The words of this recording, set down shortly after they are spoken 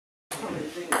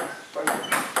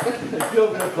You're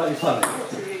going to play funny.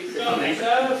 Johnny,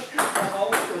 serve.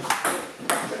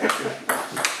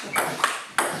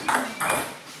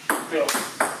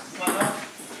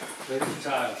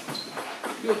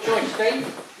 Your choice, Steve.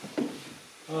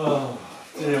 Oh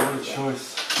dear, what a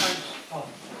choice. Oh.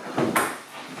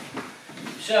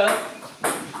 Sir.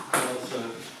 Well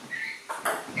served.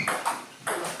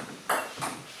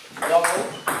 Double.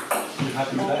 You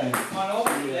happy with that end? One off,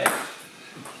 yes.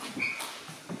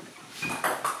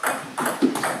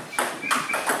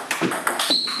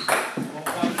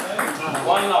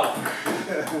 One love.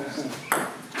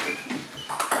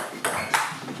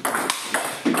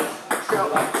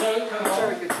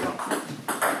 Very good shot.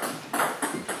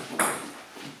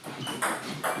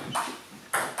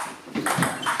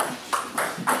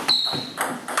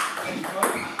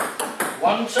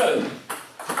 One, two.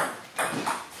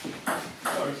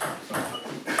 Sorry.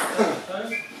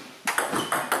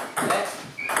 Left.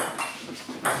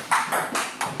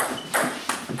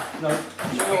 No.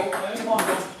 Two, one,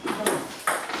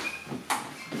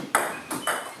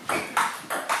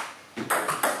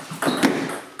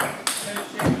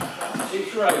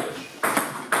 Right.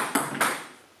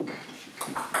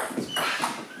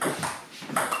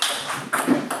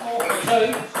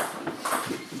 Two.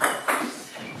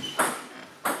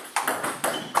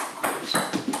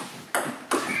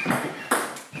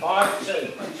 Five, two.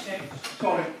 26.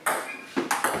 Sorry.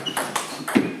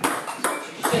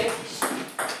 66.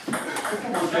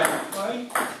 Come on, Jack. Right.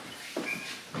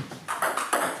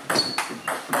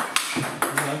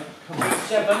 No, come on.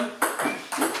 7.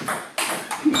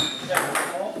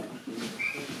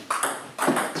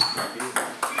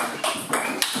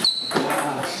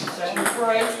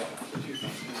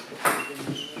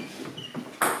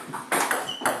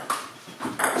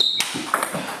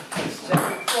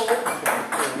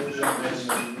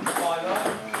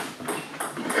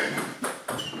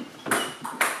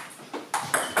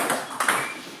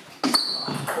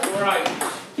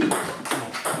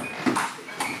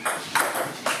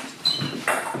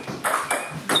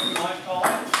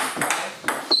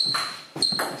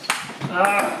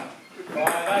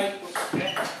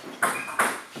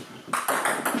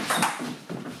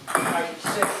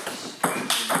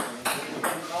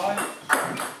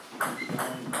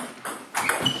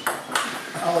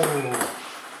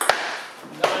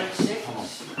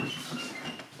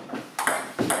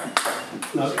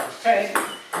 No. 10.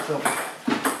 Stop.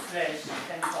 There's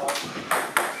 10 5.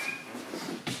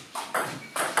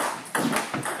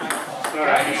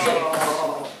 Alright.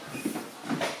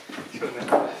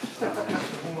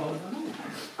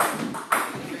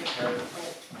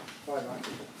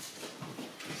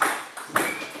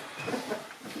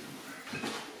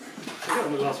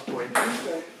 On the last point.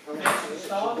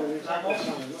 Start.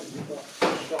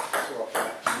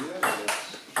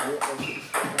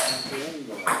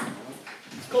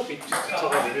 It's got to be just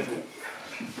tiny, isn't it?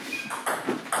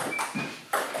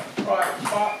 Right,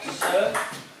 back to serve.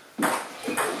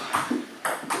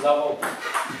 Level.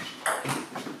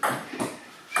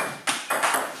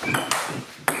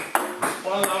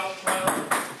 One last round.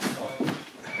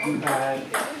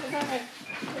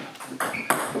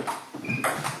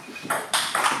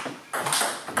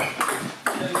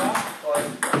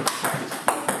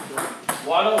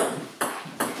 One all.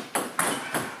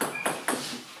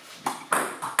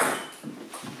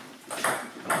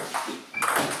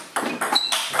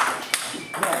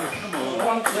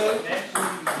 One, two, next.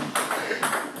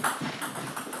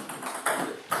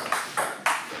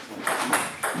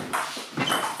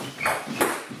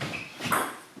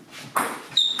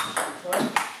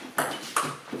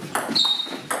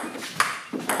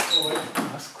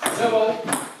 Double.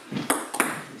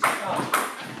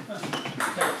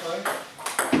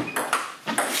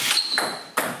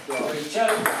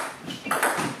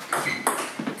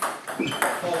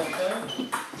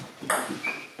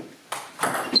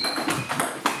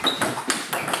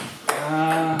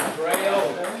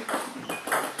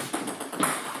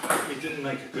 You didn't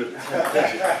make a good attempt,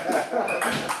 did you?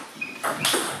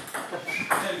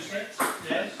 2-6,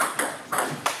 yes.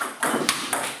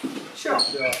 Shot.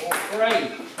 3.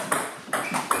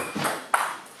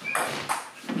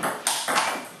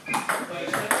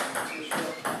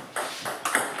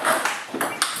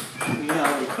 No,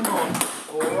 come on.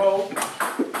 All roll.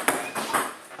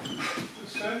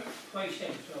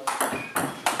 26.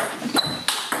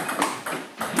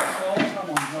 Come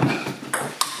on, John.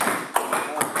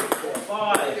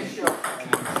 5.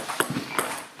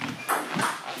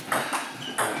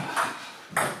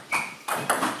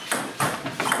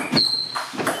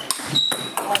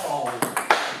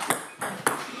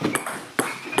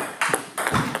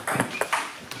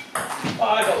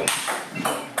 5 all.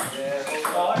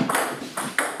 Yeah, all right.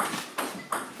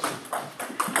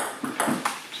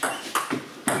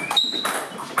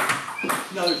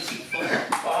 No,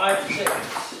 5, 6.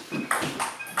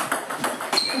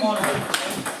 Come on,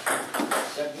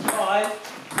 7, 5.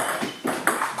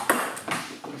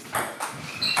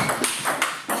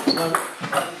 No. 8,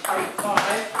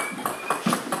 5.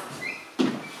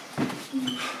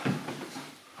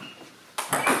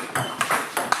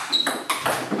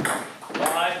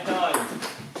 5, 9.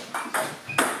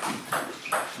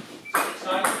 6,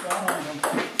 8,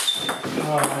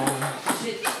 Oh.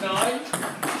 6, 9.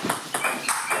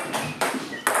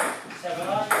 7,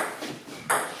 8.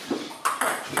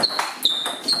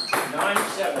 9,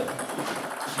 7.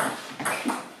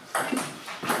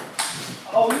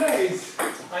 Oh, nice.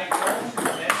 8,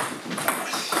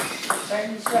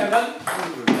 10, 7.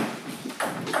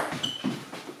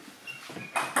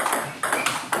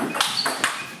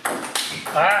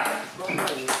 Ah.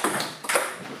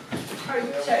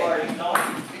 10,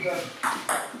 9.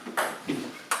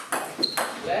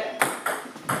 Let.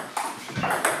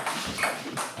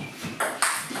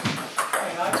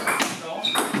 Hang on.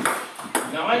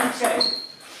 9, 10.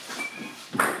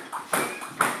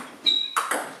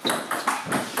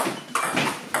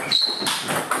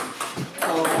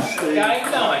 oh, Steve.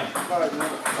 Game 9.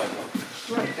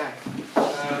 Great day.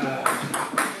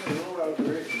 All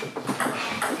over it.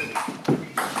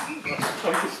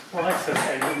 I'm just surprised at that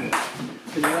end, isn't it?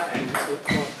 Can you that end? It's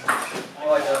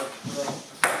like,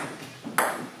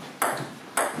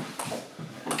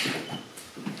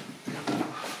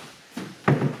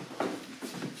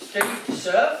 Steve to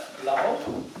serve.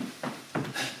 Lowell.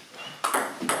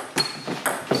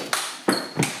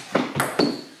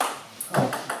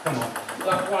 Come on.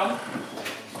 Black 1.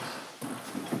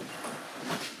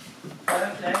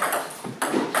 Left. Left.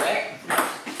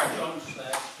 John's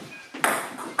there.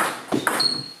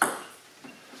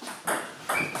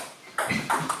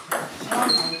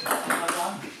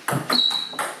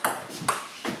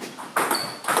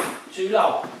 2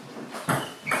 low.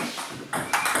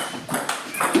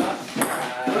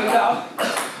 3 low.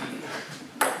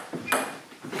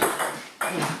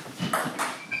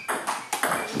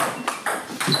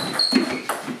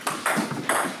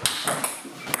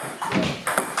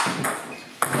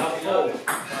 4.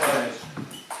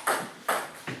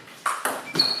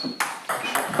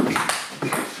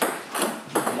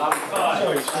 Love 5.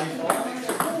 Sorry,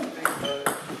 Steve.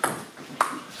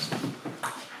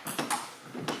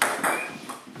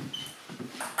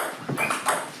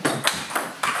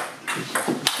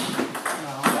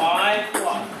 5,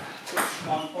 1.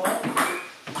 1, 4.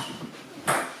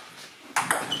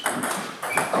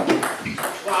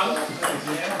 1.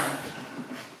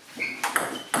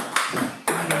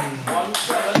 1,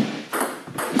 7.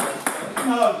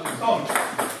 No, it's gone.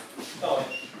 Sorry.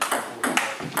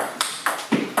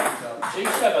 2,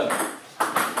 7.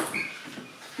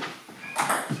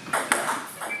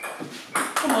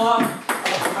 Come on.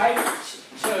 8,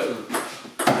 2.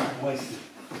 Wasted.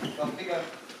 Come, bigger.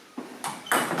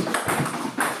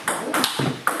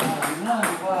 Oh, no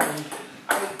way.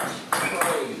 8,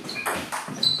 3.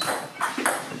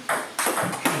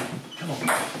 Come on.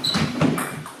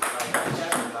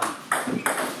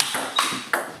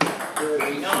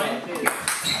 3, 9. 8,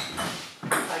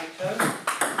 2.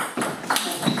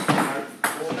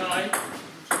 4, 9.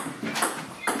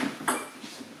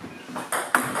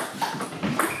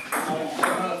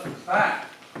 Back.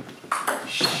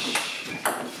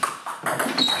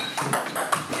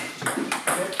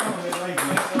 Come on, lady.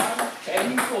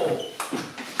 10, 4.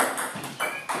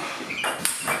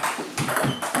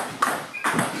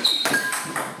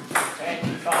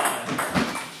 10, 5.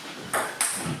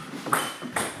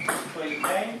 3,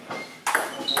 10.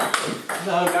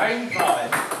 No. Game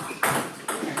 5.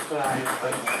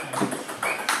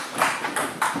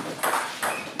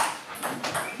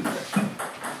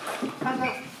 How's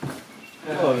that?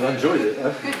 oh, I enjoyed it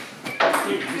though. Good.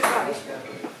 Good rubbish.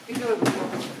 Enjoyable.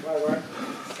 Right.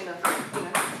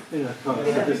 Yeah, kind of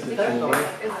In sadistic a, in a way.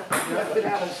 without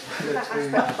that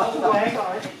aspect of the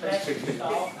outside. Left,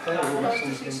 start. Nice to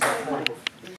see